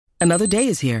Another day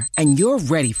is here, and you're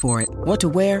ready for it. What to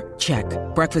wear? Check.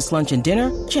 Breakfast, lunch, and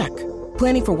dinner? Check.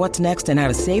 Planning for what's next and how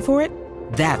to save for it?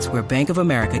 That's where Bank of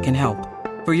America can help.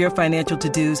 For your financial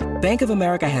to-dos, Bank of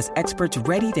America has experts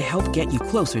ready to help get you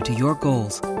closer to your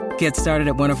goals. Get started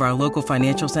at one of our local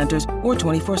financial centers or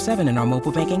 24/7 in our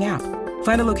mobile banking app.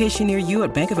 Find a location near you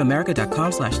at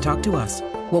bankofamerica.com/talktous.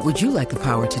 What would you like the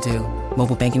power to do?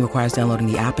 Mobile banking requires downloading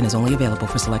the app and is only available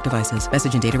for select devices.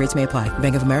 Message and data rates may apply.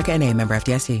 Bank of America N.A., member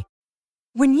FDIC.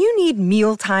 When you need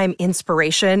mealtime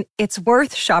inspiration, it's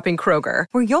worth shopping Kroger,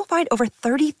 where you'll find over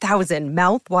 30,000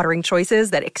 mouth-watering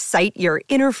choices that excite your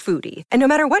inner foodie. And no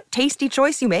matter what tasty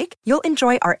choice you make, you'll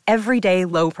enjoy our everyday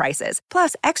low prices,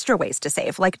 plus extra ways to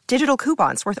save, like digital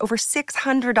coupons worth over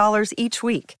 $600 each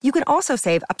week. You can also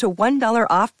save up to $1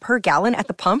 off per gallon at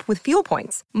the pump with fuel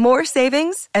points. More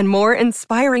savings and more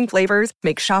inspiring flavors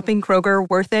make shopping Kroger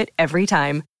worth it every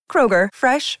time. Kroger,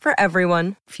 fresh for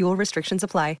everyone. Fuel restrictions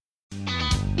apply.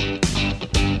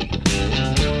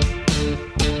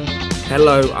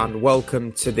 Hello and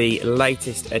welcome to the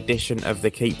latest edition of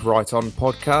the Keep Right On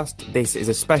podcast. This is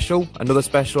another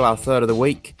special, our third of the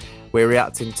week. We're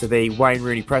reacting to the Wayne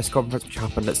Rooney press conference, which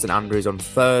happened at St Andrews on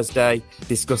Thursday,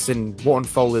 discussing what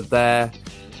unfolded there.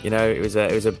 You know, it was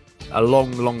a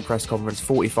long press conference,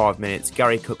 45 minutes.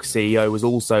 Gary Cook, CEO, was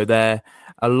also there.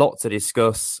 A lot to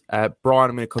discuss.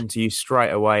 Brian, I'm going to come to you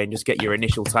straight away and just get your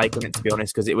initial take on it, to be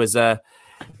honest, because it was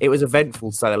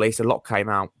eventful, to say the least. A lot came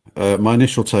out. My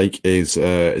initial take is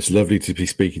it's lovely to be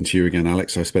speaking to you again,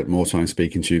 Alex. I spent more time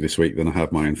speaking to you this week than I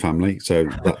have my own family, so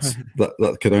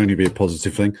that could only be a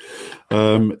positive thing.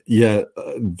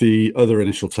 The other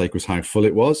initial take was how full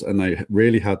it was, and they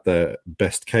really had their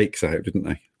best cakes out, didn't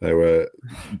they? There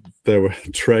were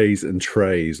trays and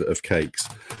trays of cakes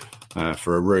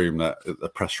for a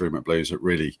press room at Blues that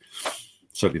really,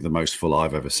 certainly the most full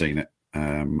I've ever seen it.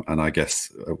 And I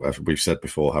guess we've said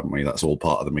before, haven't we? That's all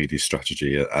part of the media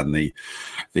strategy, and the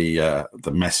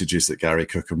messages that Gary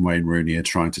Cook and Wayne Rooney are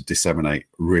trying to disseminate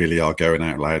really are going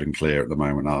out loud and clear at the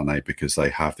moment, aren't they? Because they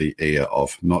have the ear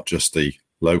of not just the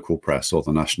local press or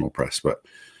the national press, but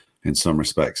in some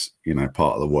respects, you know,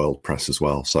 part of the world press as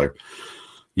well. So,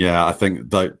 yeah, I think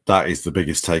that is the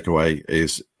biggest takeaway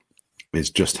is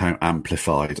just how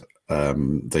amplified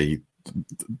the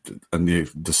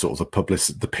sort of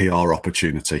the PR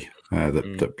opportunity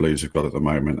that Blues have got at the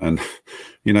moment, and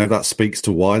you know that speaks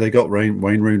to why they got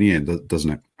Wayne Rooney in, doesn't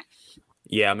it?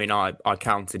 Yeah, I mean, I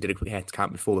did a quick head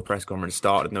count before the press conference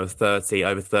started, and there were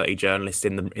over 30 journalists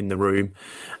in the room.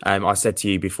 I said to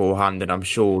you beforehand, and I'm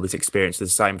sure this experience was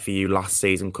the same for you last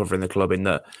season covering the club, in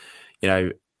that, you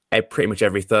know, pretty much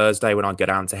every Thursday when I go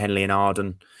down to Henley and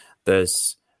Arden,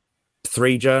 there's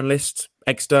 3 journalists,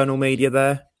 external media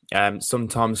there.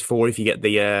 Sometimes 4 if you get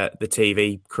the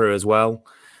TV crew as well.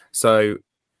 So,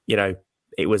 you know,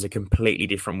 it was a completely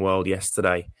different world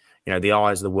yesterday. You know, the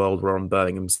eyes of the world were on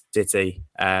Birmingham City.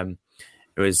 It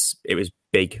was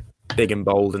big and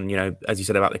bold. And, you know, as you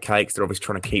said about the cakes, they're obviously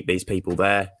trying to keep these people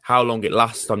there. How long it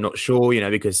lasts, I'm not sure, you know,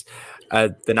 because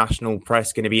the national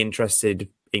press going to be interested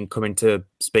in coming to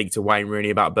speak to Wayne Rooney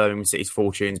about Birmingham City's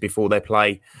fortunes before they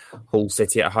play Hull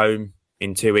City at home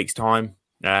in 2 weeks' time.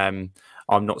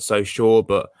 I'm not so sure,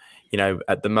 but, you know,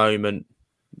 at the moment,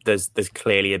 there's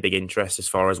clearly a big interest as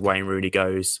far as Wayne Rooney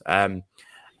goes. And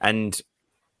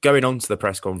going on to the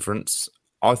press conference,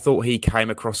 I thought he came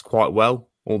across quite well,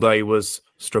 although he was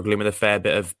struggling with a fair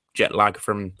bit of jet lag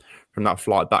from that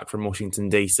flight back from Washington,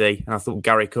 D.C. And I thought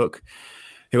Gary Cook,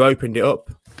 who opened it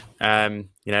up,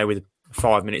 you know, with a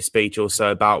 5-minute speech or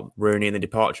so about Rooney and the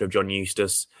departure of John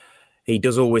Eustace, he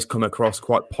does always come across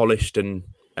quite polished and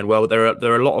well. There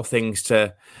are a lot of things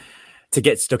to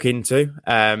get stuck into,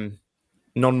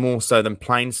 none more so than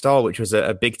playing style, which was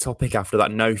a big topic after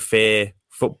that no fear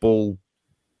football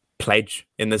pledge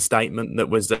in the statement that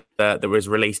was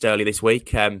released earlier this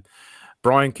week.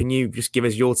 Brian, can you just give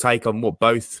us your take on what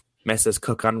both Messrs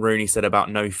Cook and Rooney said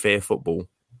about no fear football?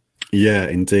 Yeah,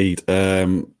 indeed.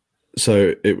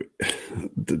 So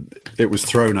it was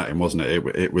thrown at him, wasn't it?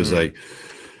 It was it's.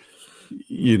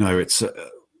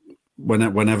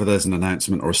 Whenever there's an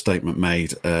announcement or a statement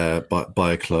made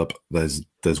by a club, there's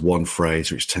one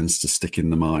phrase which tends to stick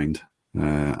in the mind,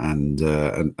 and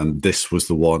this was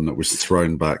the one that was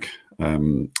thrown back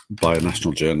by a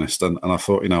national journalist, and I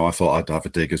thought I'd have a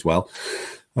dig as well.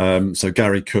 So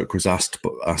Gary Cook was asked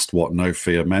what no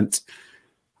fear meant,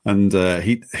 and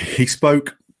he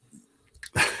spoke.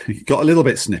 He got a little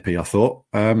bit snippy, I thought,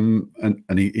 and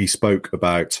he spoke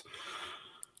about,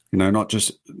 not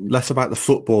just less about the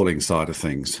footballing side of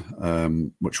things,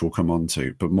 which we'll come on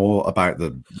to, but more about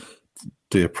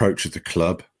the approach of the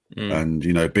club and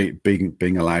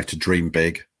being allowed to dream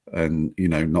big, and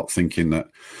not thinking that,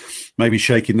 maybe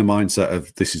shaking the mindset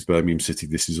of this is Birmingham City,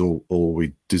 this is all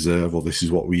we deserve, or this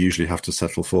is what we usually have to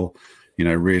settle for.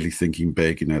 Really thinking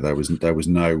big. There was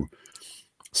no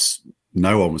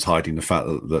one was hiding the fact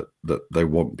that they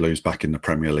want Blues back in the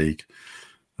Premier League.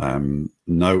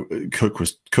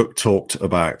 Cook talked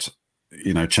about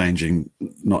changing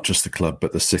not just the club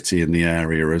but the city and the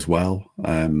area as well.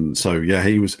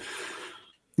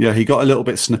 He got a little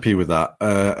bit snippy with that,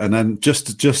 and then just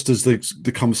as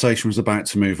the conversation was about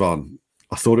to move on,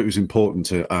 I thought it was important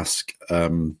to ask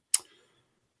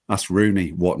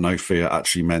Rooney what no fear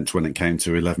actually meant when it came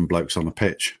to 11 blokes on a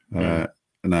pitch. Now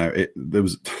there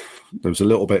was a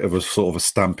little bit of a sort of a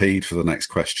stampede for the next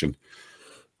question,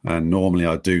 and normally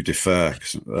I do defer.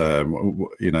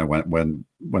 When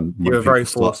you were very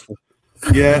forceful.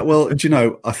 Yeah, well,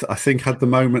 I think had the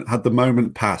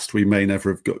moment passed, we may never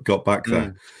have got back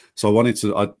there. So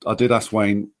I did ask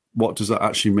Wayne, what does that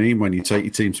actually mean when you take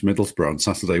your team to Middlesbrough on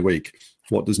Saturday week?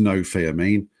 What does no fear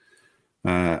mean?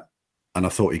 And I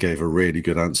thought he gave a really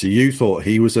good answer. You thought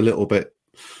he was a little bit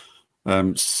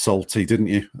salty, didn't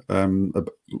you?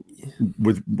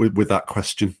 With that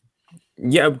question.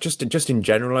 Yeah, just in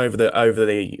general over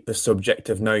the subject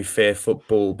of no fear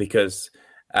football, because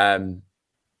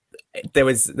there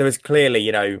was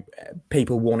clearly,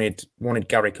 people wanted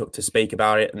Gary Cook to speak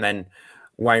about it, and then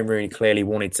Wayne Rooney clearly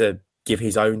wanted to give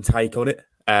his own take on it,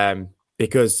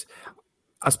 because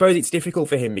I suppose it's difficult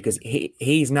for him because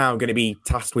he's now going to be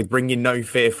tasked with bringing no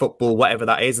fear football, whatever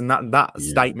that is, and that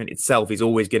statement itself is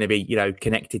always going to be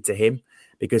connected to him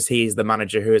because he is the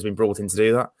manager who has been brought in to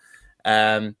do that.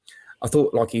 I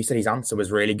thought, like you said, his answer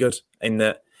was really good in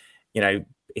that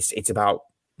it's about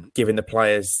giving the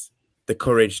players the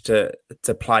courage to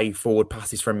play forward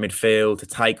passes from midfield, to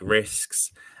take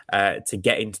risks, to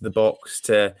get into the box,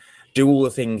 to do all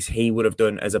the things he would have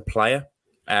done as a player.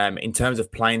 In terms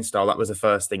of playing style, that was the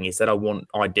first thing he said. I want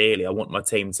my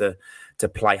team to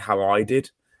play how I did.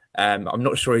 I'm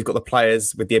not sure he's got the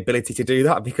players with the ability to do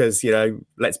that because,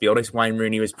 let's be honest, Wayne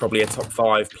Rooney was probably a top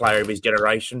 5 player of his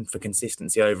generation for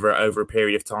consistency over a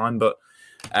period of time. But,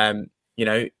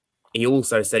 he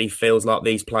also said he feels like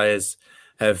these players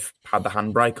have had the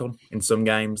handbrake on in some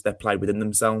games. They've played within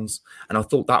themselves. And I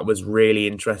thought that was really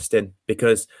interesting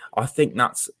because I think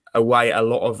that's a way a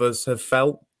lot of us have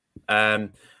felt.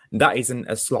 That isn't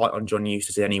a slight on John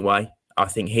Eustace anyway. I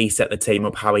think he set the team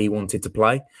up how he wanted to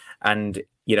play. And,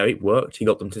 it worked. He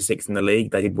got them to 6th in the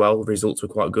league. They did well. The results were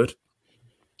quite good.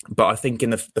 But I think in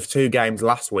the 2 games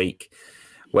last week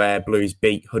where Blues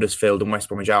beat Huddersfield and West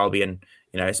Bromwich Albion,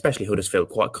 especially Huddersfield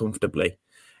quite comfortably,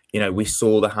 we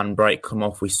saw the handbrake come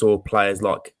off. We saw players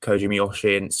like Koji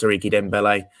Miyoshi and Siriki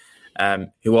Dembele,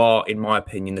 who are, in my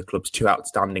opinion, the club's 2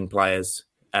 outstanding players.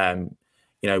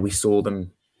 We saw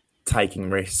them taking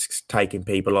risks, taking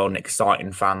people on,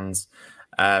 exciting fans.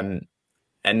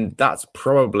 And that's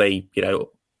probably,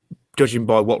 judging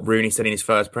by what Rooney said in his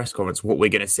first press conference, what we're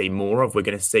going to see more of. We're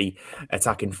going to see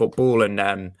attacking football and,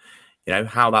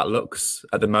 how that looks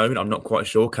at the moment. I'm not quite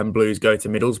sure. Can Blues go to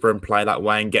Middlesbrough and play that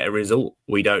way and get a result?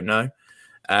 We don't know.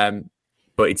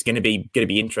 But it's going to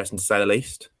be interesting to say the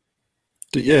least.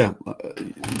 Yeah,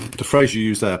 the phrase you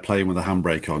used there, playing with a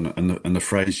handbrake on, and the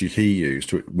phrase he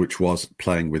used, which was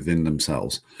playing within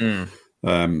themselves.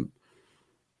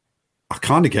 I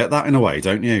kind of get that in a way,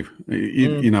 don't you?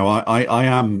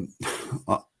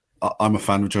 I'm a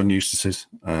fan of John Eustace's.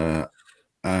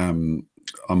 I'm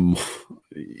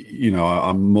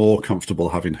more comfortable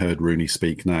having heard Rooney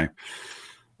speak now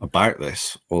about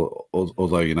this,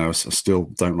 although I still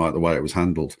don't like the way it was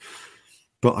handled.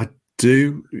 But I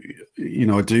do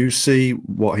see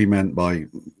what he meant by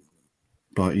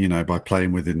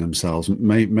playing within themselves.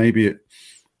 Maybe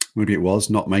it was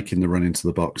not making the run into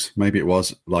the box. Maybe it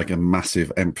was like a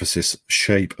massive emphasis,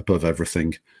 shape above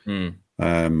everything, and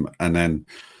then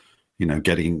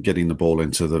getting the ball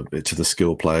into the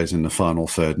skill players in the final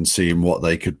third and seeing what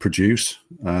they could produce.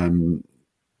 I'll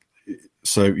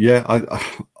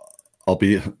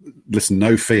be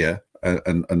no fear.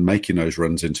 And making those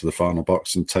runs into the final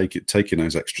box and taking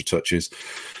those extra touches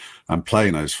and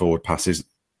playing those forward passes,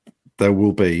 there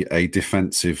will be a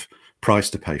defensive price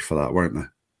to pay for that, won't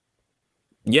there?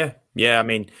 Yeah. I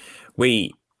mean,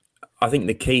 I think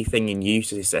the key thing in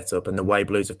Eustace's setup and the way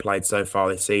Blues have played so far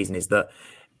this season is that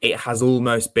it has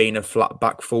almost been a flat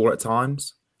back four at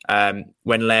times.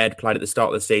 When Laird played at the start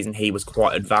of the season, he was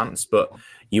quite advanced, but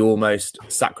you almost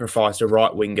sacrificed a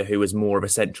right winger who was more of a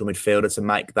central midfielder to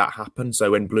make that happen.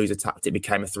 So when Blues attacked, it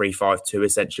became a 3-5-2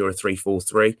 essentially, or a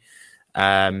 3-4-3.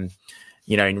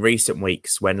 in recent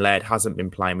weeks when Laird hasn't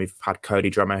been playing, we've had Cody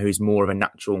Drammer, who's more of a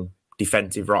natural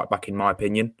defensive right back, in my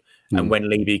opinion. And when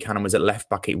Lee Buchanan was at left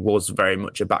back, it was very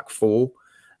much a back four.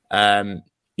 At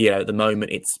the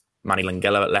moment, it's Manny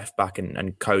Langello at left back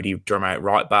and Cody Drammer at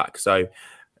right back. So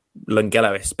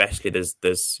Langello especially,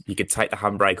 there's you could take the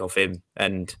handbrake off him.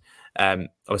 And I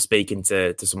was speaking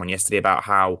to someone yesterday about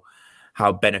how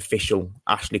beneficial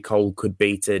Ashley Cole could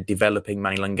be to developing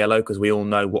Manny Langello, because we all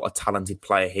know what a talented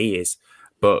player he is.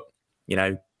 But,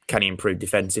 can he improve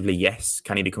defensively? Yes.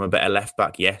 Can he become a better left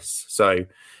back? Yes. So,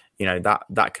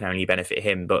 that can only benefit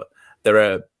him. But there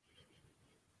are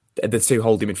the two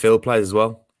holding midfield players as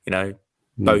well,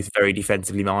 both very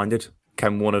defensively minded.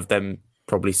 Can one of them,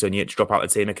 probably Sunjic, drop out the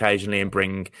team occasionally and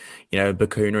bring,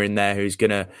 Bakuna in there, who's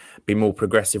going to be more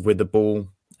progressive with the ball?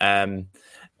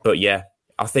 But yeah,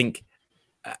 I think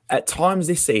at times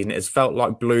this season, it has felt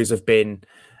like Blues have been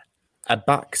a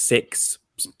back 6,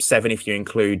 7 if you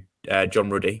include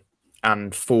John Ruddy,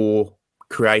 and 4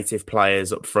 creative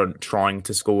players up front trying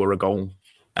to score a goal.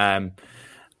 I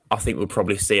think we'll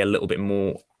probably see a little bit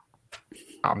more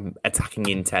attacking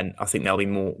intent. I think there'll be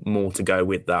more to go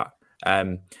with that.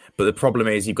 But the problem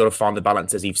is you've got to find the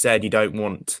balance. As you've said, you don't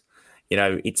want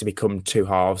it to become 2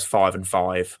 halves, 5 and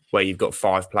 5, where you've got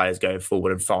 5 players going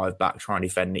forward and 5 back trying to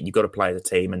defend it. You've got to play as a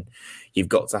team, and you've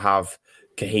got to have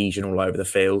cohesion all over the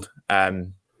field.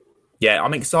 I'm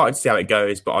excited to see how it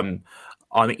goes, but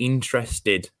I'm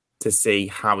interested to see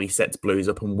how he sets Blues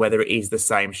up and whether it is the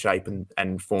same shape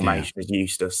and formation as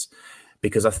Eustace,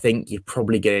 because I think you're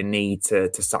probably going to need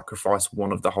to sacrifice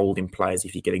one of the holding players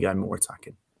if you're going to go more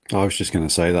attacking. I was just going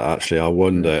to say that, actually. I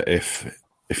wonder if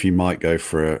you might go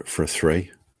for a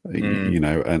 3,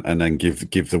 and then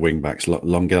give the wing backs.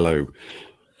 Langello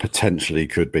potentially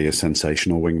could be a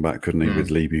sensational wing back, couldn't he? With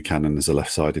Lee Buchanan as a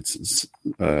left-sided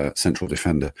central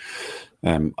defender.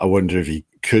 I wonder if he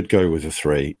could go with a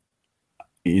 3,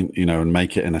 and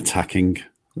make it an attacking,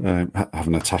 have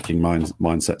an attacking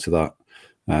mindset to that.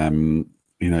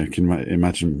 You can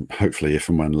imagine, hopefully, if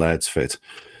and when Laird's fit,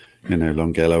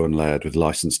 Langello and Laird with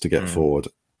license to get forward.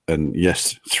 And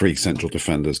yes, 3 central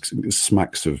defenders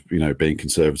smacks of, being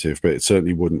conservative, but it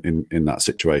certainly wouldn't in that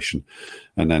situation.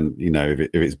 And then, if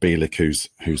it's Bielik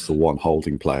who's the one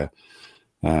holding player,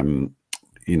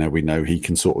 we know he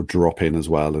can sort of drop in as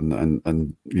well.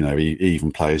 And he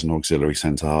even plays an auxiliary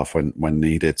centre half when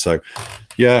needed. So,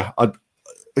 yeah,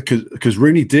 because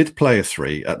Rooney did play a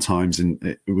 3 at times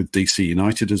with DC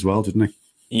United as well, didn't he?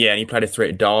 Yeah, and he played a 3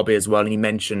 at Derby as well. And he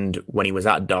mentioned when he was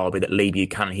at Derby that Lee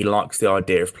Buchanan, he likes the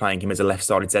idea of playing him as a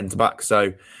left-sided centre-back.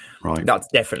 So that's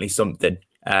definitely something.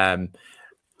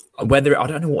 Whether, I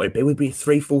don't know what it would be a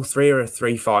 3-4-3 or a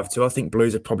 3-5-2. I think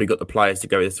Blues have probably got the players to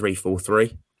go with a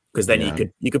 3-4-3, because then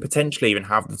you could potentially even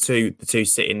have the two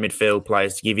sitting midfield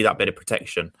players to give you that bit of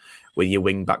protection, with your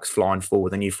wing backs flying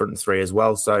forward and your front 3 as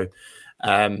well. So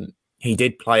he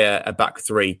did play a back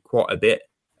 3 quite a bit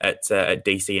at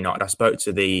DC United. I spoke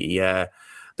to the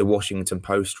Washington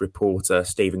Post reporter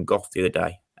Stephen Goff the other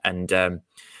day, and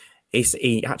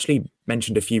he actually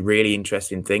mentioned a few really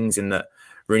interesting things, in that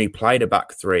Rooney played a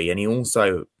back 3, and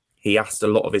he asked a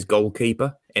lot of his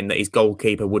goalkeeper, in that his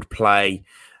goalkeeper would play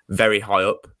very high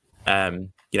up,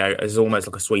 as almost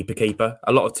like a sweeper keeper.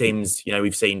 A lot of teams,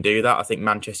 we've seen do that. I think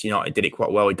Manchester United did it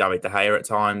quite well with David De Gea at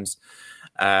times.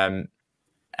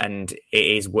 And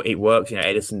it works.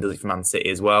 Edison does it for Man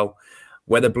City as well.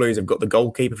 Whether Blues have got the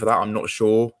goalkeeper for that, I'm not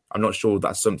sure. I'm not sure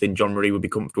that's something John Ruddy would be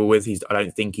comfortable with. I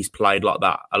don't think he's played like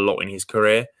that a lot in his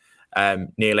career.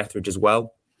 Neil Etheridge as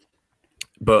well.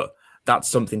 But that's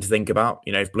something to think about.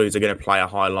 If Blues are going to play a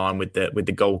high line with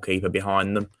the goalkeeper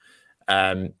behind them,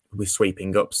 with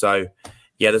sweeping up. So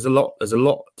yeah, there's a lot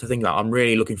to think about. I'm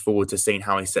really looking forward to seeing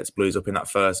how he sets Blues up in that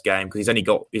first game, because he's only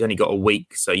got a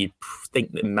week, so you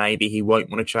think that maybe he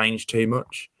won't want to change too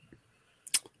much.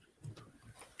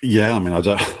 Yeah, I mean, I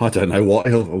don't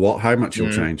know how much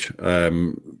he'll change.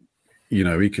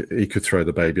 He could throw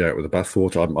the baby out with the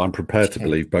bathwater. I'm prepared to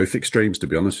believe both extremes, to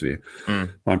be honest with you.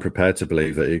 I'm prepared to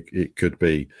believe that it could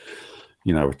be,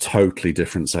 a totally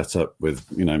different setup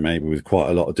with, maybe with quite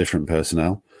a lot of different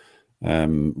personnel.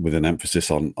 With an emphasis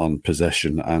on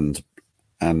possession and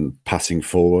passing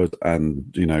forward,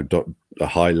 and a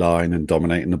high line and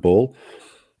dominating the ball,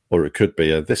 or it could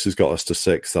be this has got us to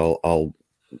 6th.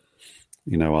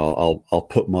 I'll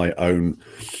put my own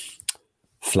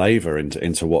flavour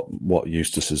into what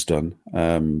Eustace has done,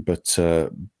 but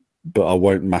I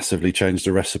won't massively change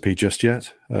the recipe just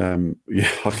yet. I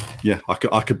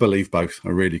could believe both. I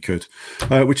really could,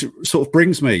 which sort of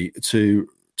brings me to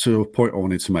a point I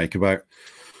wanted to make about,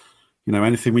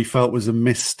 anything we felt was a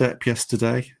misstep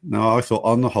yesterday. Now, I thought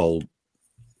on the whole,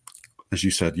 as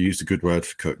you said, used a good word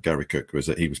for Gary Cook, was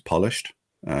that he was polished.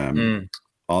 On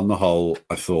the whole,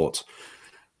 I thought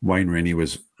Wayne Rooney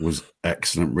was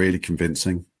excellent, really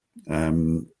convincing.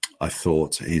 I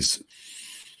thought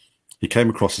he came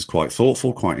across as quite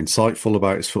thoughtful, quite insightful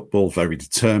about his football, very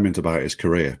determined about his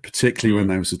career, particularly when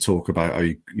there was a talk about how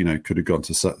he, could have gone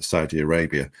to Saudi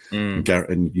Arabia.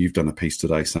 And you've done a piece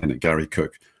today saying that Gary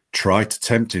Cook tried to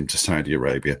tempt him to Saudi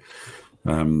Arabia.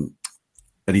 And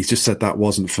he just said that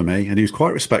wasn't for me. And he was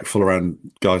quite respectful around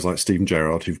guys like Steven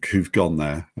Gerrard who've gone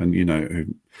there and, who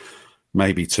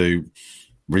maybe to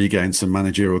regain some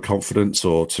managerial confidence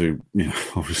or to,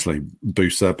 obviously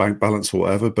boost their bank balance or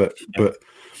whatever. But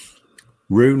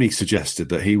Rooney suggested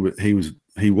that he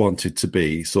wanted to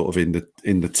be sort of in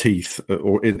the teeth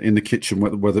or in the kitchen,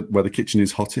 where the kitchen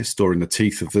is hottest, or in the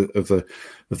teeth of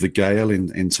the gale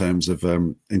in terms of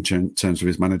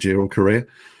his managerial career.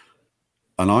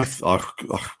 And I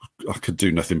could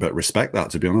do nothing but respect that,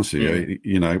 to be honest with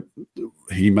you.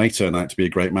 He may turn out to be a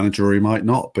great manager or he might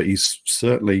not, but he's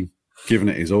certainly given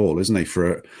it his all, isn't he?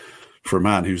 For a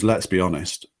man who's, let's be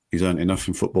honest, he's earned enough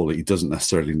in football that he doesn't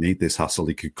necessarily need this hassle.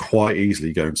 He could quite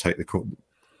easily go and take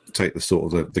the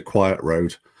sort of the quiet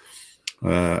road,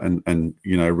 and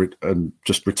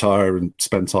just retire and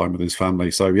spend time with his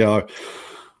family. So yeah,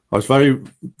 I was very,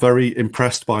 very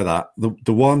impressed by that.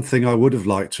 The one thing I would have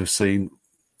liked to have seen,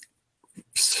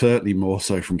 certainly more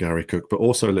so from Gary Cook, but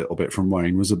also a little bit from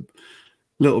Wayne, was a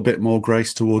little bit more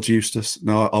grace towards Eustace.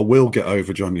 Now, I will get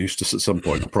over John Eustace at some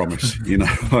point, I promise.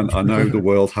 I know the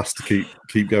world has to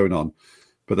keep going on,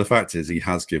 but the fact is he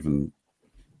has given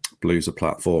Blues a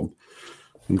platform.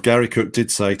 And Gary Cook did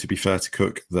say, to be fair to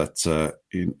Cook, that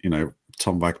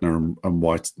Tom Wagner and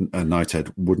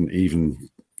Knighthead wouldn't even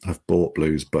have bought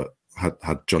Blues, but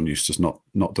had John Eustace not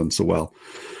done so well.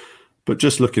 But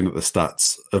just looking at the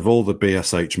stats of all the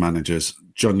BSH managers,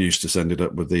 John Eustace ended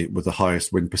up with the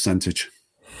highest win percentage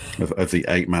of the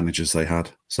 8 managers they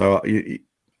had. So,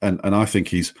 and I think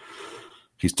he's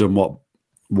done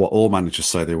what all managers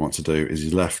say they want to do, is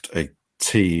he's left a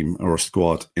team or a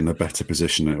squad in a better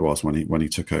position than it was when he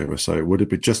took over. So it would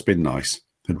have just been nice,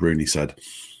 had Rooney said.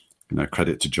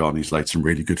 Credit to John, he's laid some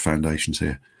really good foundations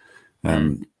here.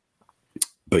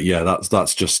 But yeah,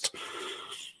 that's just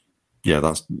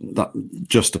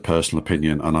a personal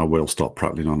opinion, and I will stop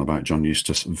prattling on about John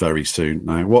Eustace very soon.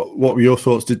 Now, what were your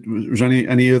thoughts? Was there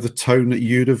any other tone that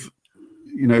you'd have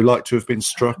liked to have been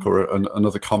struck, or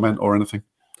another comment or anything?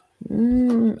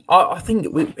 I think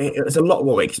it was a lot of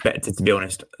what we expected, to be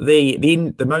honest.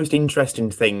 The most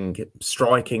interesting thing,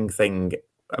 striking thing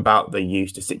about the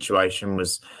Eustace situation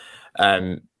was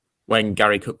when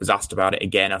Gary Cook was asked about it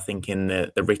again, I think in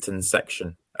the written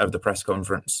section of the press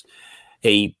conference.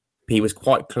 He was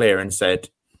quite clear and said,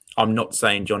 I'm not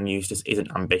saying John Eustace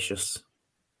isn't ambitious.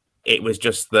 It was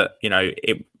just that,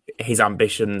 his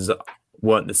ambitions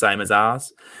weren't the same as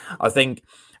ours. I think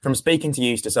from speaking to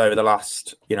Eustace over the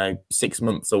last, 6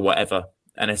 months or whatever,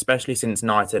 and especially since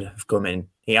United have come in,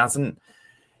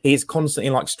 he's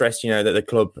constantly stressed, that the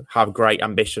club have great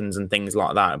ambitions and things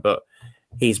like that. But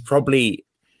he's probably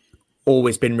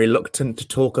always been reluctant to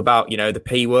talk about, the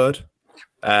P word,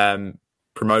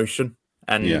 promotion.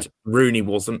 And Rooney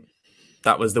wasn't.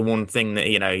 That was the one thing that,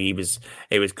 he was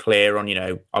clear on,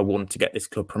 I want to get this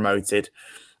club promoted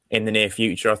in the near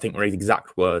future, I think were his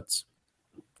exact words.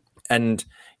 And,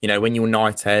 when you're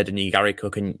Knighthead and you're Gary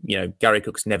Cook, and, Gary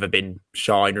Cook's never been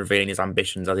shy in revealing his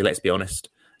ambitions, let's be honest.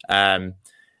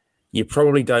 You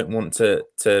probably don't want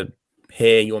to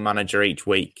hear your manager each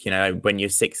week, when you're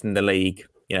 6th in the league,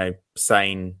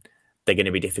 saying they're going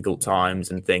to be difficult times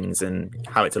and things, and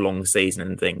how it's a long season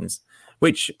and things.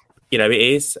 Which, it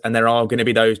is, and there are going to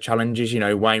be those challenges.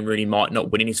 Wayne Rooney might not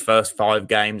win in his first 5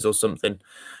 games or something,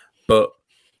 but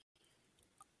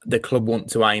the club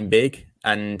want to aim big.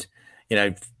 And,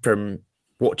 from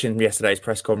watching yesterday's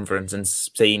press conference and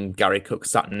seeing Gary Cook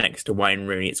sat next to Wayne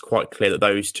Rooney, it's quite clear that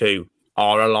those two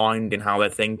are aligned in how they're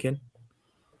thinking.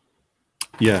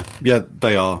 Yeah,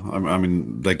 they are. I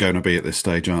mean, they're going to be at this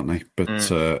stage, aren't they?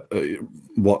 But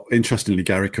what interestingly,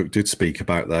 Gary Cook did speak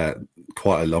about their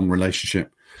quite a long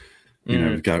relationship.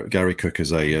 Gary Cook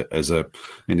as a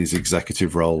in his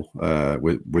executive role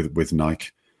with Nike,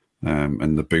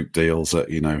 and the boot deals that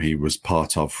he was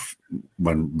part of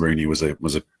when Rooney was a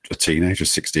teenager,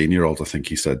 16-year-old, I think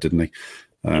he said, didn't he?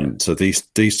 So these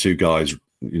two guys,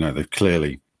 they're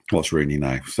clearly, what's Rooney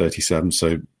now, 37,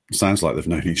 so. Sounds like they've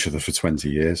known each other for 20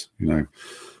 years,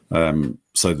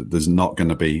 so there's not going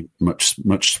to be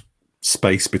much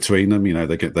space between them.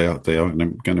 They are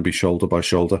going to be shoulder by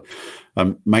shoulder.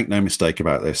 Make no mistake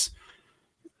about this.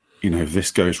 If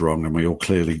this goes wrong, and we all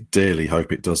clearly dearly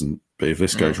hope it doesn't, But if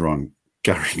this goes wrong,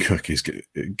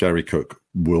 Gary Cook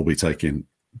will be taking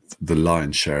the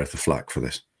lion's share of the flak for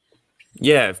this.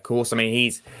 Yeah, of course. I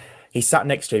mean, he sat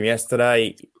next to him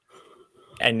yesterday,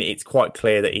 and it's quite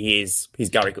clear that he's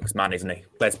Gary Cook's man, isn't he?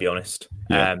 Let's be honest.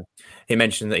 Yeah. He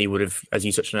mentioned that he would have, as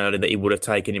you touched on earlier, that he would have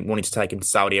wanted to take him to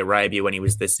Saudi Arabia when he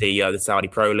was the CEO of the Saudi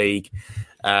Pro League.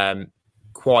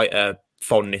 Quite a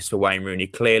fondness for Wayne Rooney,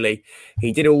 clearly.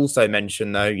 He did also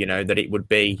mention, though, that it would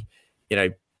be,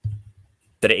 that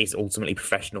it is ultimately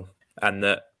professional and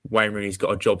that Wayne Rooney's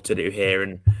got a job to do here.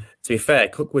 And to be fair,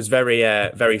 Cook was very,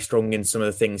 very strong in some of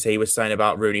the things he was saying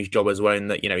about Rooney's job as well, and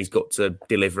that, he's got to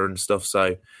deliver and stuff.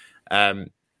 So,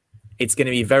 it's going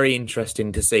to be very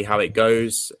interesting to see how it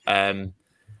goes. I'm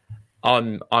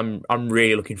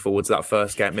really looking forward to that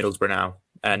first game at Middlesbrough now,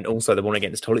 and also the one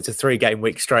against Hull. It's a 3-game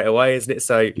week straight away, isn't it?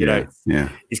 So you know,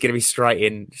 he's going to be straight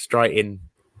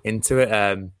into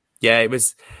it.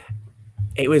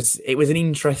 It was an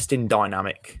interesting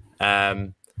dynamic. I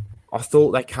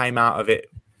thought they came out of it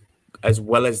as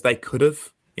well as they could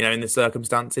have, in the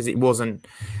circumstances. It wasn't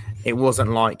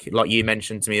like you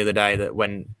mentioned to me the other day that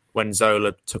when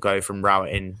Zola took over from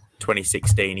Rowett in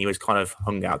 2016, he was kind of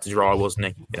hung out to dry,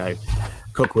 wasn't he?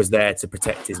 Cook was there to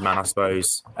protect his man, I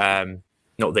suppose.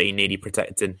 Not that he needed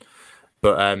protecting,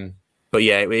 but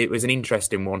yeah, it was an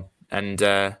interesting one. And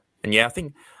yeah, I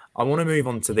think I want to move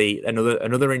on to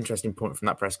another interesting point from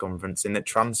that press conference in the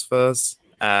transfers.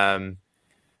 And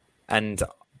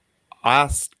I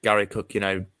asked Gary Cook,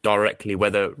 directly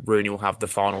whether Rooney will have the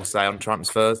final say on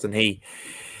transfers, and he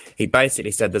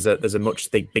basically said there's a much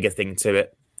bigger thing to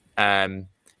it,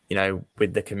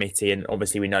 with the committee, and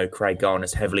obviously we know Craig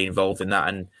Garner's heavily involved in that,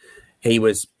 and he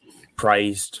was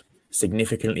praised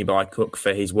significantly by Cook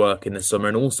for his work in the summer,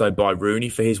 and also by Rooney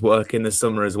for his work in the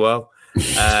summer as well.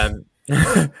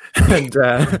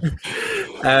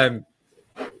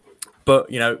 But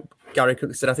Gary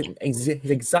Cook said, I think his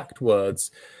exact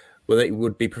words were that it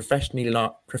would be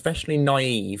professionally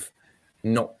naive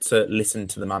not to listen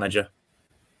to the manager,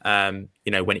 when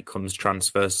it comes to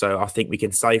transfers. So I think we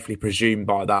can safely presume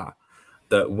by that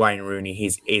Wayne Rooney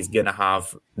is going to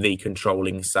have the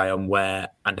controlling say on where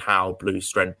and how Blues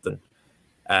strengthen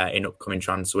in upcoming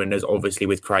transfer windows, obviously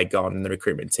with Craig Gardner and the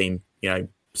recruitment team,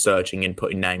 searching and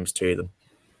putting names to them.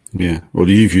 Yeah, well,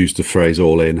 you've used the phrase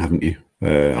all in, haven't you,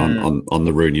 on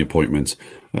the Rooney appointment?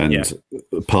 And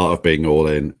part of being all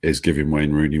in is giving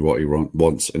Wayne Rooney what he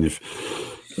wants. And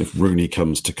if Rooney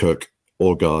comes to Cook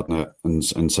or Gardner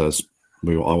and says,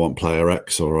 I want player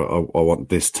X, or I want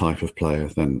this type of player,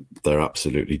 then they're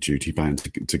absolutely duty bound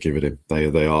to give it him.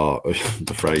 They are,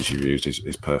 the phrase you used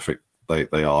is perfect.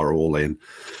 They are all in.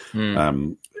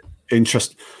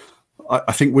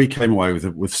 I think we came away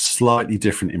with slightly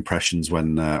different impressions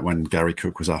when Gary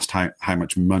Cook was asked how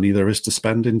much money there is to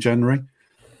spend in January.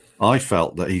 I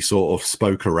felt that he sort of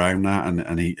spoke around that,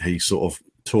 and he sort of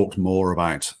talked more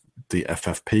about the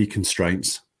FFP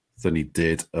constraints than he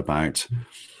did about,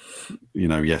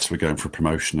 yes, we're going for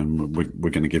promotion and we're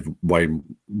going to give Wayne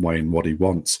what he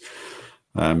wants.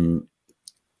 Bearing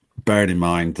in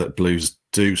mind that Blues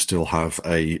do still have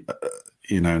an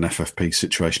FFP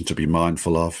situation to be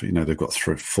mindful of. They've got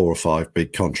 4 or 5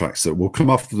 big contracts that will come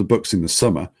off the books in the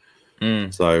summer.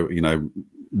 So,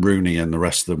 Rooney and the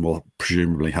rest of them will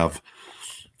presumably have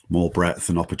more breadth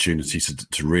and opportunity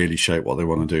to really shape what they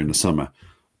want to do in the summer.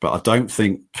 But I don't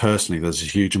think personally there's a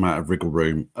huge amount of wriggle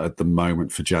room at the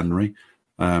moment for January.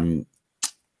 That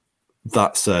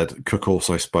said, Cook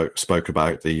also spoke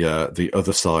about the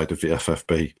other side of the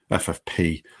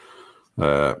FFP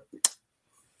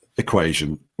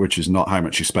equation, which is not how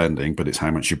much you're spending, but it's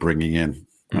how much you're bringing in,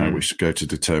 which go to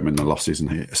determine the losses.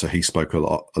 And so he spoke a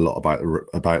lot about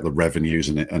the revenues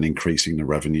and increasing the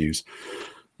revenues,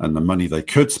 and the money they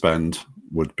could spend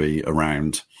would be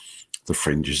around the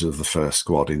fringes of the first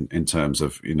squad in terms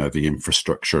of the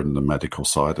infrastructure and the medical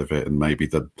side of it, and maybe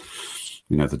the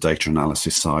data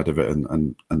analysis side of it,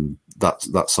 and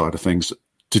that side of things.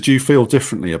 Did you feel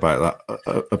differently about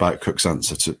that, about Cook's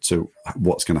answer to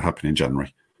what's going to happen in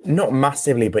January? Not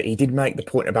massively, but he did make the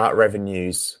point about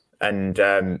revenues. And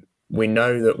we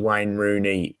know that Wayne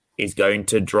Rooney is going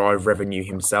to drive revenue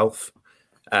himself.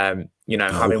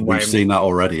 We've seen that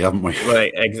already, haven't we?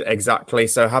 Right, exactly.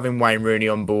 So having Wayne Rooney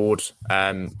on board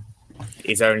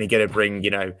is only going to bring,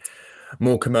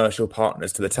 more commercial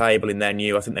partners to the table in their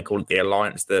new, I think they call it the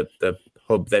Alliance, the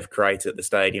hub they've created at the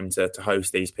stadium to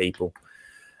host these people.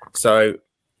 So,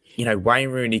 Wayne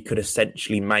Rooney could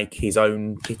essentially make his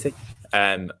own kitty.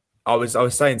 I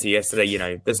was saying to you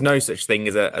yesterday, there's no such thing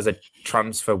as a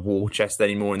transfer war chest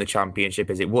anymore in the Championship,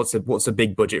 is it? What's a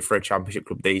big budget for a Championship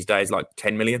club these days? Like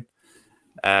 10 million.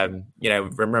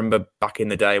 Remember back in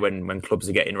the day when clubs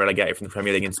are getting relegated from the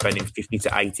Premier League and spending 50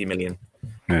 to 80 million.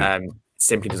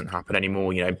 Simply doesn't happen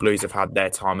anymore. Blues have had their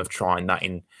time of trying that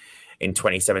in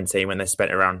 2017 when they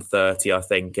spent around 30, I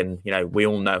think. And, we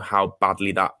all know how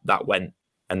badly that went.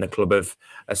 And the club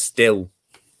are still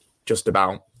just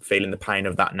about feeling the pain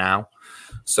of that now.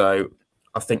 So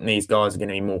I think these guys are going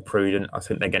to be more prudent. I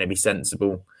think they're going to be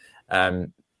sensible. But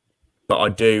I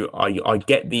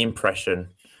get the impression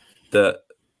that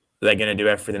they're going to do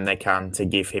everything they can to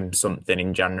give him something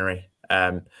in January.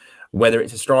 Whether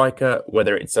it's a striker,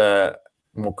 whether it's a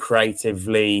more creative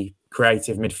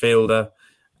midfielder,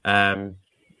 I'm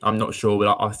not sure,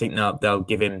 but I think they'll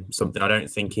give him something. I don't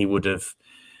think he would have.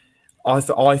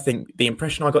 I think the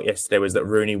impression I got yesterday was that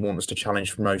Rooney wants to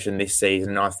challenge promotion this season,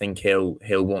 and I think he'll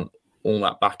want all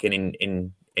that back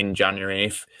in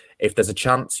January. If there's a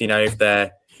chance, if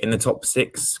they're in the top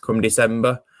 6 come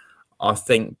December, I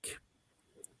think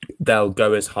they'll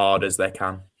go as hard as they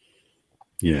can.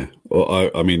 Yeah,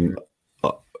 well,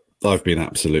 I've been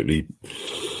absolutely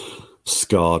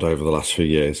scarred over the last few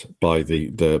years by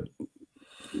the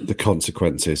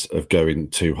consequences of going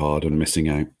too hard and missing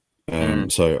out.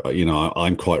 So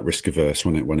I'm quite risk averse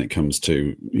when it comes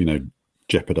to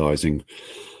jeopardising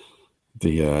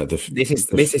the. This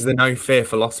is the no fear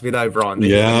philosophy, though, Brian.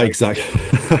 Yeah, exactly.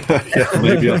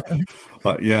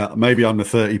 Maybe I'm the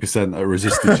 30%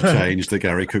 resistant to change that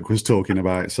Gary Cook was talking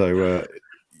about. So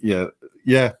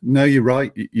no, you're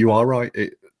right. You are right.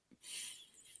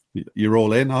 You're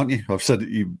all in, aren't you? I've said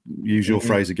you use your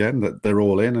phrase again, that they're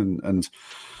all in, and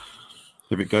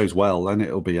if it goes well, then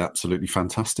it'll be absolutely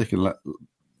fantastic. And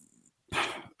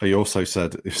he also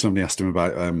said, if somebody asked him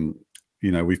about,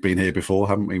 we've been here before,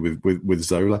 haven't we, with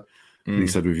Zola? And he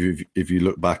said, if you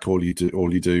look back, all you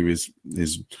do is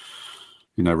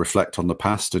reflect on the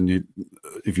past, and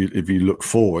if you look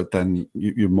forward, then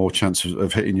you're more chance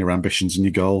of hitting your ambitions and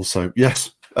your goals. So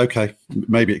yes, okay,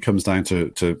 maybe it comes down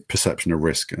to perception of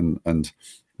risk, and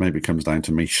maybe it comes down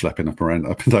to me schlepping up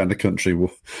and down the country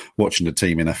watching the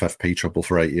team in FFP trouble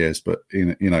for 8 years. But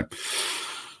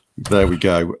there we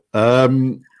go.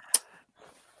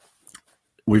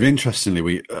 We've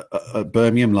interestingly at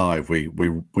Birmingham Live we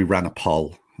ran a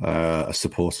poll. A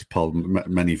supporters poll.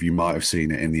 Many of you might have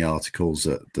seen it in the articles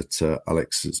that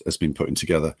Alex has been putting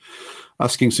together,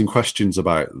 asking some questions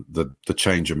about the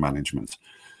change of management,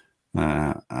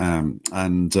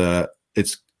 and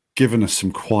it's given us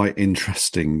some quite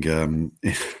interesting,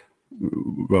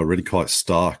 really quite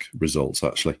stark results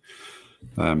actually.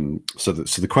 So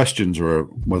the questions are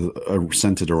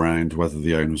centred around whether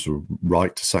the owners were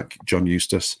right to sack John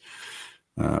Eustace,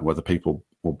 whether people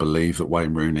will believe that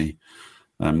Wayne Rooney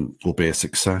will be a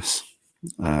success,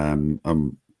 whether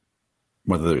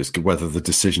the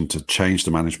decision to change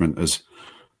the management has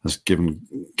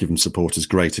given supporters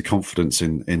greater confidence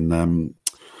in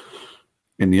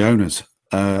the owners,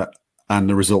 and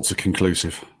the results are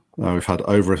conclusive. We've had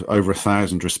over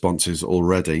 1,000 responses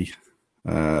already.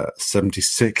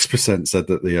 76% said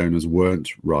that the owners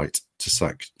weren't right to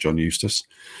sack John Eustace.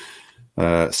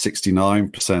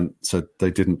 69% said they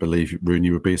didn't believe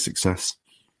Rooney would be a success.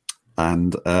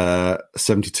 And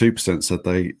 72% said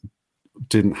they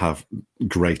didn't have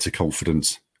greater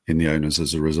confidence in the owners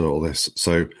as a result of this.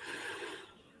 So,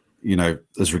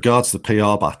 as regards the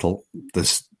PR battle,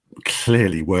 there's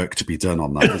clearly work to be done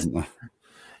on that, isn't there?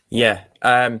 Yeah.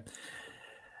 I'm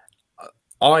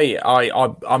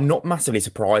not massively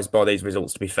surprised by these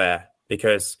results, to be fair,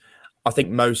 because I think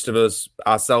most of us,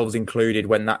 ourselves included,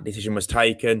 when that decision was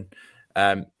taken,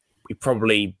 we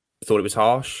probably thought it was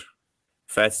harsh.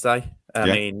 Fair to say. I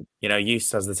mean,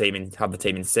 Eustace had the team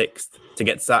in 6th. To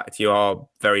get sacked, you are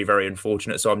very, very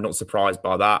unfortunate. So I'm not surprised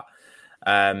by that.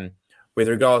 With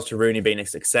regards to Rooney being a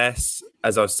success,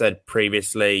 as I've said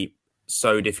previously,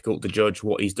 so difficult to judge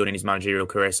what he's done in his managerial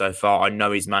career so far. I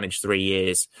know he's managed 3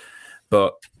 years,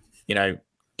 but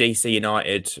DC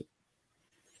United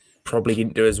probably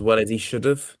didn't do as well as he should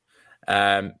have.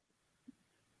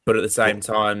 But at the same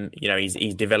time,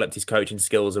 he's developed his coaching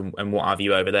skills and what have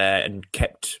you over there, and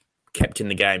kept in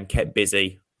the game, kept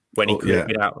busy when he could have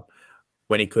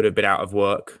been out, of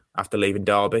work after leaving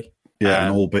Derby. Yeah,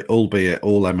 and albeit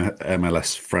all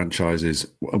MLS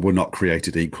franchises were not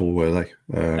created equal, were they?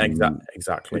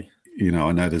 Exactly.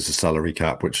 I know there's a salary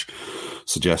cap which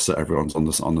suggests that everyone's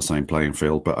on the same playing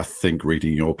field, but I think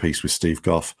reading your piece with Steve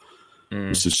Goff,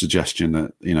 it's a suggestion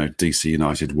that DC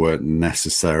United weren't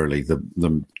necessarily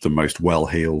the most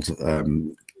well-heeled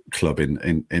club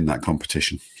in that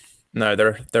competition. No,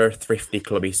 they're a thrifty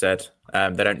club. He said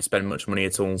they don't spend much money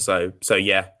at all. So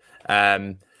yeah,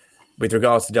 with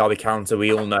regards to Derby County,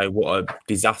 we all know what a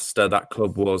disaster that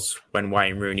club was when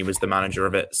Wayne Rooney was the manager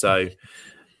of it. So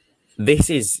this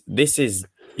is is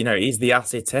the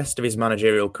acid test of his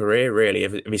managerial career, really,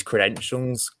 of his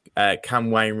credentials.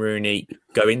 Can Wayne Rooney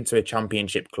go into a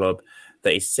championship club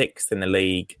that is 6th in the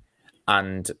league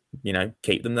and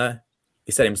keep them there?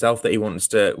 He said himself that he wants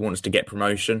to get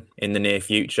promotion in the near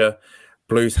future.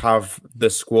 Blues have the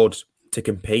squad to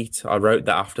compete. I wrote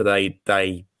that after they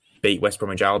beat West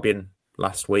Bromwich Albion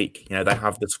last week. They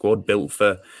have the squad built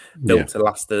to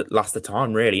last the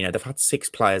time. Really, they've had 6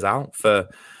 players out for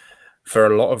a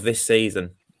lot of this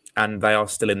season, and they are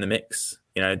still in the mix.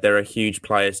 There are huge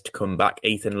players to come back.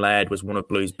 Ethan Laird was one of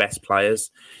Blues' best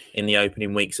players in the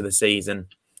opening weeks of the season.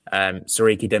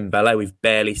 Sariki Dembele, we've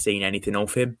barely seen anything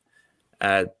of him.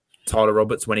 Tyler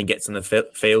Roberts, when he gets on the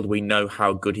field, we know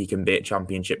how good he can be at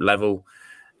championship level.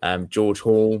 George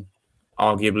Hall,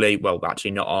 arguably, well,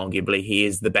 actually not arguably, he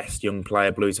is the best young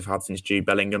player Blues have had since Jude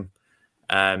Bellingham.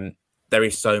 There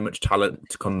is so much talent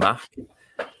to come back.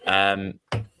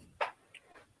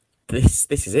 This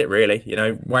is it, really.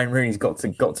 Wayne Rooney's got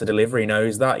to deliver. He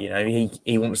knows that.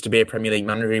 He wants to be a Premier League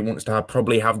manager. He wants to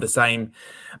probably have the same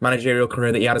managerial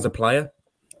career that he had as a player.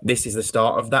 This is the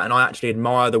start of that, and I actually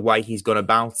admire the way he's gone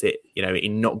about it.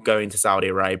 In not going to Saudi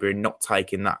Arabia and not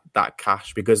taking that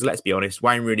cash, because let's be honest,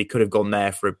 Wayne Rooney could have gone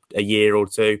there for a year or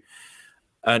two,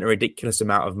 earned a ridiculous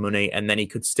amount of money, and then he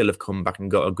could still have come back and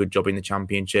got a good job in the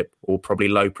Championship or probably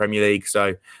low Premier League.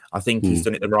 So I think he's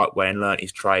done it the right way and learnt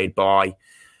his trade by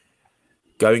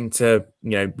going to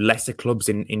lesser clubs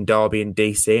in Derby and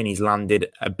DC, and he's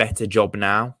landed a better job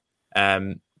now.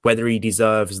 Whether he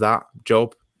deserves that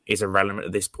job is irrelevant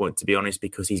at this point, to be honest,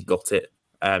 because he's got it,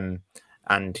 and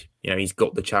he's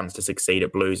got the chance to succeed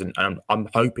at Blues, and I'm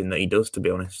hoping that he does, to be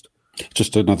honest.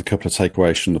 Just another couple of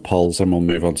takeaways from the polls, and we'll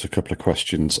move on to a couple of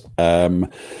questions.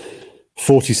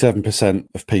 47%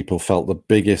 of people felt the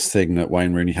biggest thing that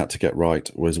Wayne Rooney had to get right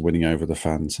was winning over the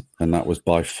fans, and that was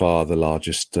by far the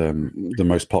largest,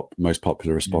 the most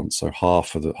popular response. So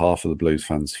half of the Blues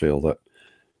fans feel that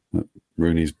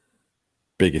Rooney's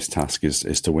biggest task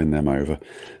is to win them over.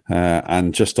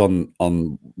 And just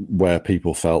on where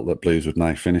people felt that Blues would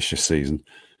now finish this season,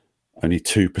 only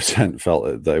 2% felt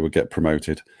that they would get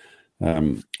promoted.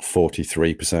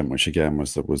 43%, which again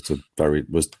was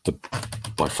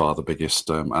by far the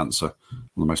biggest answer,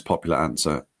 the most popular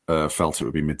answer, felt it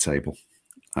would be mid-table.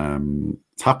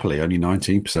 Happily, only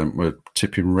 19% were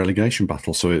tipping relegation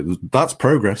battle. So that's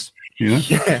progress,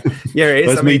 Yeah, it is.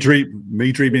 There's me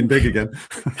dreaming big again.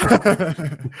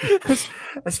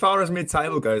 As far as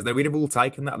mid-table goes, though, we'd have all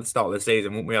taken that at the start of the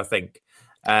season, wouldn't we? I think.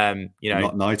 Not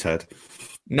Knighthead.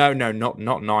 No, not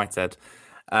Knighthead.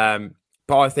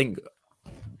 But I think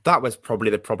that was probably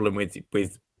the problem with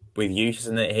Eustace,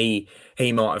 and that he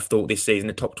might have thought this season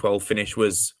the top 12 finish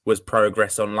was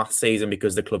progress on last season,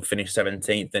 because the club finished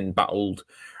 17th and battled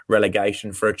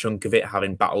relegation for a chunk of it,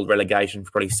 having battled relegation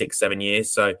for probably 6-7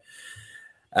 years. So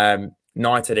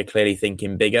United are clearly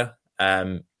thinking bigger,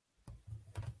 and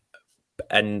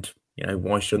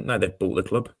why shouldn't they? They've bought the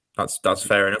club. That's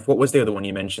fair enough. What was the other one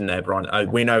you mentioned there, Brian? Oh,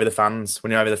 win over the fans.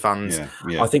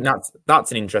 Yeah. I think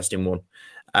that's an interesting one.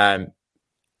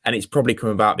 And it's probably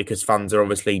come about because fans are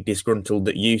obviously disgruntled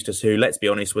that Eustace, who, let's be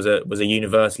honest, was a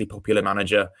universally popular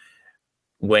manager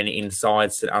when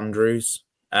inside St Andrews.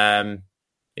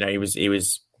 He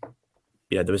was.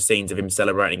 There were scenes of him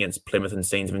celebrating against Plymouth and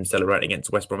scenes of him celebrating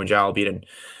against West Bromwich Albion, and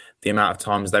the amount of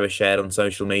times they were shared on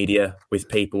social media with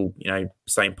people,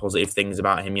 saying positive things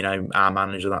about him, our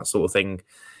manager, that sort of thing.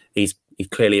 He's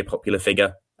clearly a popular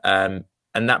figure, and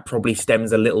that probably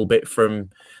stems a little bit from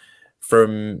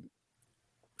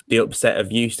the upset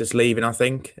of Eustace leaving, I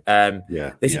think.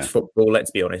 This is football,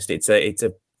 let's be honest. It's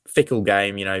a fickle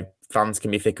game. Fans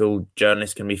can be fickle,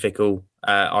 journalists can be fickle.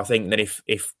 I think that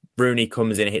if Rooney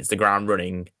comes in and hits the ground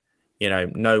running,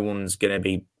 no one's going to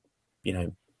be,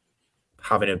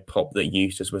 having a pop that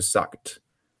Eustace was sacked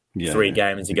 3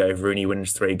 games ago. If Rooney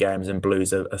wins 3 games and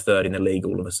Blues are third in the league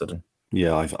all of a sudden.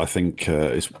 Yeah, I think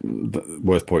it's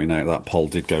worth pointing out that poll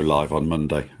did go live on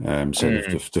Monday.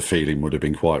 The feeling would have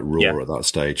been quite raw at that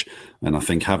stage. And I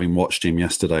think having watched him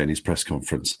yesterday in his press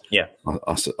conference,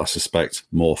 I suspect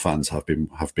more fans have been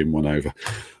won over.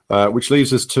 Which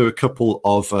leaves us to a couple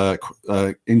of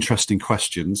interesting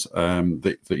questions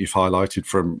that you've highlighted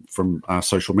from our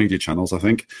social media channels, I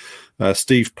think.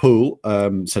 Steve Poole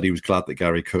said he was glad that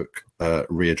Gary Cook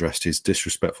readdressed his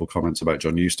disrespectful comments about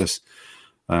John Eustace.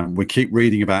 We keep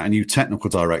reading about a new technical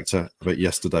director, but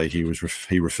yesterday he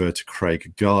referred to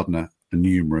Craig Gardner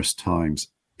numerous times.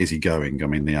 Is he going? I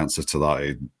mean, the answer to that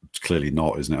is clearly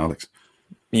not, isn't it, Alex?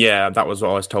 Yeah, that was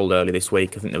what I was told earlier this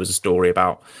week. I think there was a story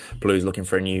about Blues looking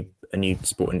for a new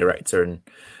sporting director, and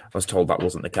I was told that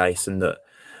wasn't the case, and that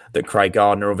Craig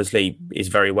Gardner obviously is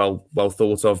very well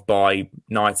thought of by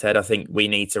Knighthead. I think we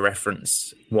need to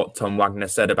reference what Tom Wagner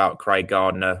said about Craig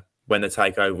Gardner when the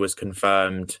takeover was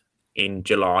confirmed in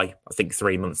July. I think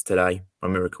 3 months today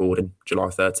when we're recording, July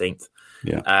 13th.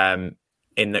 Yeah.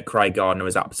 In that Craig Gardner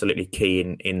was absolutely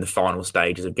key in the final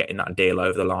stages of getting that deal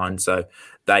over the line. So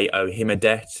they owe him a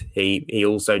debt. He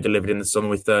also delivered in the summer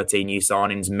with 13 new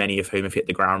signings, many of whom have hit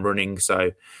the ground running.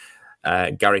 So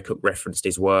Gary Cook referenced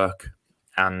his work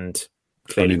and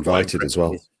clearly invited as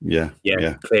well. Yeah.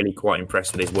 Clearly quite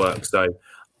impressed with his work. So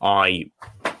I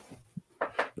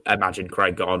imagine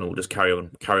Craig Gardner will just carry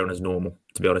on as normal.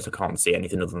 To be honest, I can't see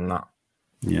anything other than that.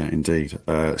 Yeah, indeed.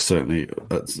 Certainly,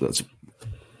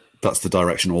 that's the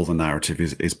direction all the narrative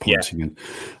is pointing in.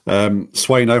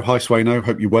 Swayno, hi Swayno,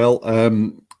 hope you're well.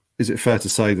 Is it fair to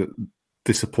say that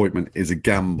this appointment is a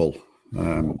gamble?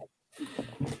 The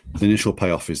initial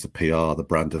payoff is the PR, the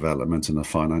brand development, and the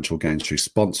financial gains through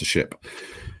sponsorship.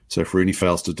 So if Rooney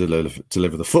fails to deliver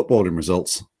the footballing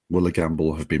results, will the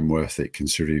gamble have been worth it,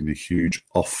 considering the huge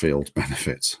off-field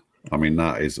benefits? I mean,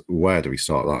 where do we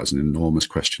start? That is an enormous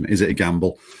question. Is it a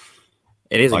gamble?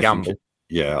 It is a gamble.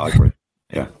 Yeah, I agree.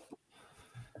 Yeah.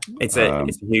 It's a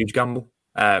huge gamble.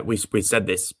 We said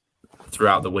this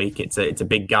throughout the week. It's a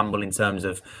big gamble in terms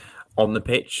of on the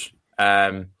pitch.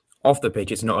 Off the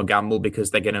pitch, it's not a gamble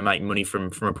because they're going to make money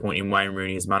from appointing Wayne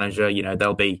Rooney as manager. You know,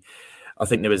 there'll be. I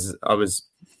think I was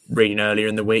reading earlier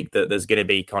in the week that there's going to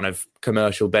be kind of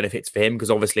commercial benefits for him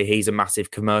because obviously he's a massive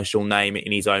commercial name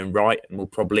in his own right and will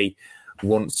probably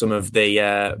want some of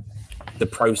the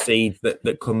proceeds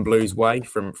that come Blues' way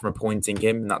from appointing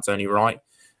him, and that's only right.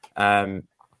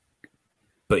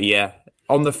 But yeah,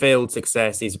 on the field,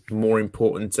 success is more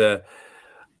important to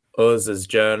us as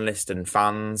journalists and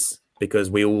fans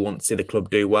because we all want to see the club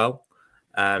do well.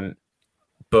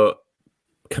 But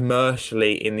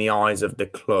commercially, in the eyes of the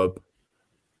club,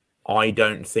 I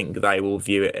don't think they will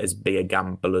view it as be a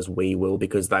gamble as we will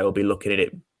because they will be looking at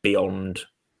it beyond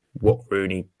what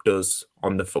Rooney does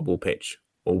on the football pitch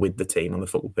or with the team on the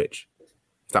football pitch,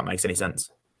 if that makes any sense.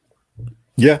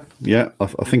 Yeah, I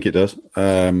think it does.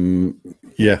 I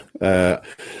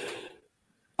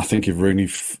think if Rooney...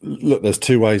 Look, there's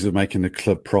two ways of making the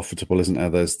club profitable, isn't there?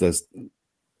 There's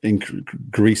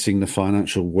greasing the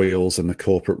financial wheels and the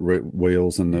corporate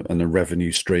wheels and the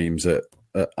revenue streams at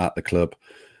the club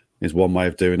is one way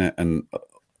of doing it,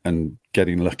 and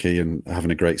getting lucky and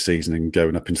having a great season and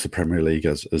going up into the Premier League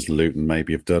as Luton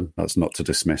maybe have done. That's not to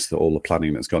dismiss all the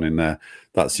planning that's gone in there.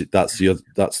 That's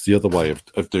the other way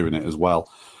of doing it as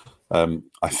well.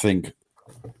 I think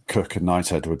Cook and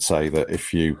Knighthead would say that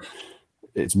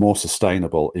it's more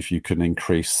sustainable if you can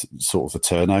increase sort of the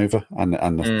turnover and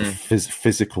the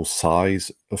physical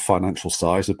size, the financial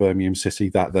size of Birmingham City.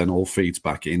 That then all feeds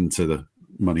back into the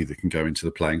money that can go into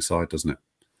the playing side, doesn't it?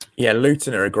 Yeah,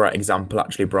 Luton are a great example,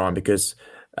 actually, Brian, because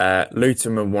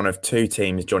Luton were one of two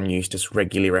teams John Eustace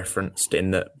regularly referenced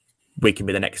in that we can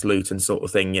be the next Luton sort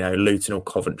of thing, you know, Luton or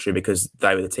Coventry, because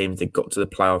they were the teams that got to the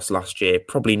playoffs last year,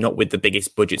 probably not with the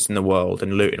biggest budgets in the world,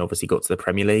 and Luton obviously got to the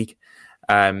Premier League.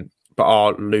 But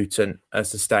are Luton a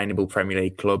sustainable Premier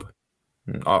League club?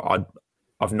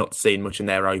 I've not seen much in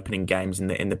their opening games in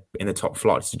the top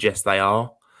flight to suggest they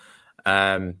are.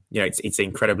 It's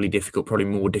incredibly difficult, probably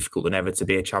more difficult than ever to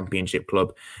be a championship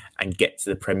club and get to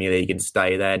the Premier League and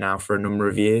stay there now for a number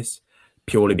of years,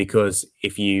 purely because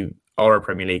if you are a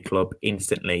Premier League club,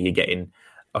 instantly you're getting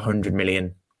 100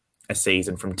 million a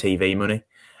season from TV money,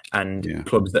 and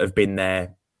clubs that have been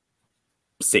there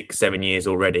 6-7 years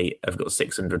already have got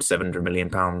 600-700 million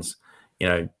pounds. You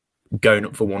know, going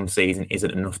up for one season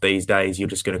isn't enough these days. You're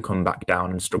just going to come back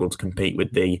down and struggle to compete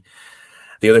with the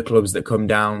other clubs that come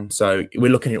down. So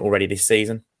we're looking at it already this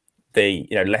season.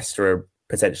 Leicester are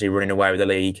potentially running away with the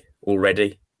league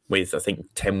already with, I think,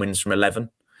 10 wins from 11.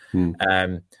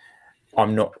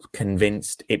 I'm not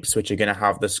convinced Ipswich are going to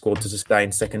have the squad to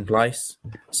sustain second place.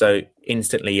 So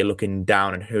instantly you're looking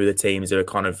down at who the teams are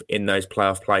kind of in those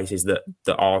playoff places that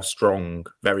are strong,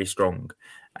 very strong.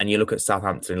 And you look at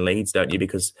Southampton and Leeds, don't you?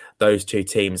 Because those two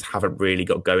teams haven't really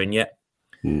got going yet.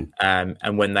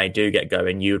 And when they do get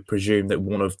going, you would presume that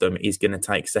one of them is going to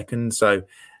take second. So,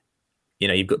 you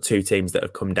know, you've got two teams that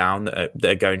have come down that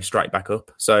are going straight back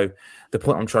up. So the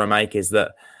point I'm trying to make is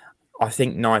that I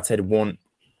think Knighthead want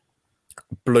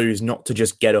Blues not to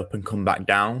just get up and come back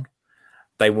down.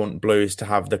 They want Blues to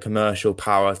have the commercial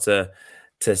power to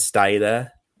stay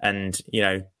there. And, you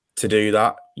know, to do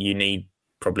that, you need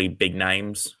probably big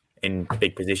names in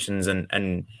big positions.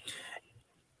 And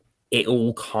it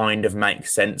all kind of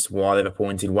makes sense why they've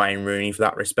appointed Wayne Rooney for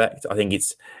that respect. I think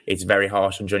it's very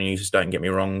harsh on John Eustace, don't get me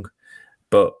wrong,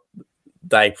 but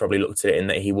they probably looked at it in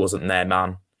that he wasn't their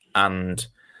man and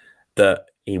that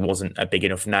he wasn't a big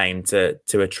enough name to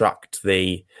attract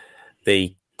the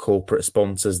corporate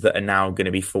sponsors that are now going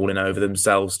to be falling over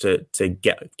themselves to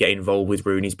get involved with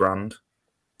Rooney's brand.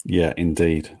 Yeah,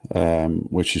 indeed.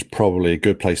 Which is probably a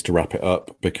good place to wrap it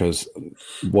up, because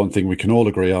one thing we can all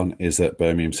agree on is that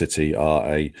Birmingham City are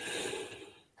a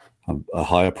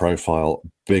higher profile,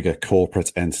 bigger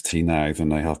corporate entity now than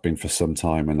they have been for some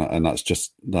time, and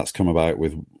that's come about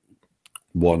with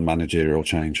one managerial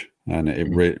change, and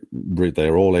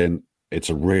they're all in.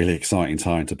 It's a really exciting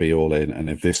time to be all in,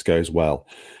 and if this goes well,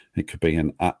 it could be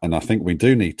and I think we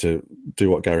do need to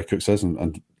do what Gary Cook says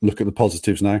and look at the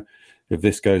positives now. If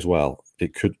this goes well,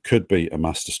 it could be a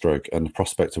masterstroke, and the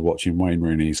prospect of watching Wayne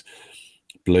Rooney's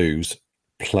Blues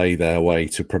play their way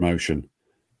to promotion,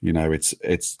 it's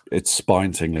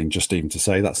spine tingling just even to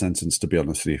say that sentence, to be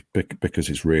honest with you, because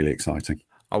it's really exciting.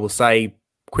 I will say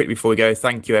quickly before we go,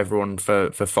 thank you everyone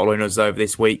for following us over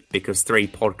this week, because 3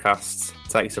 podcasts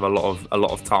takes up a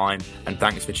lot of time, and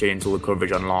thanks for tuning to all the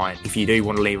coverage online. If you do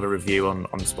want to leave a review on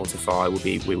Spotify,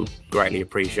 we would greatly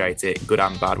appreciate it, good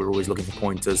and bad. We're always looking for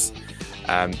pointers.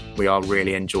 We are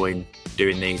really enjoying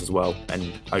doing these as well,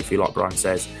 and hopefully, like Brian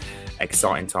says,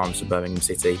 exciting times for Birmingham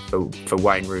City, for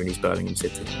Wayne Rooney's Birmingham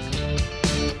City.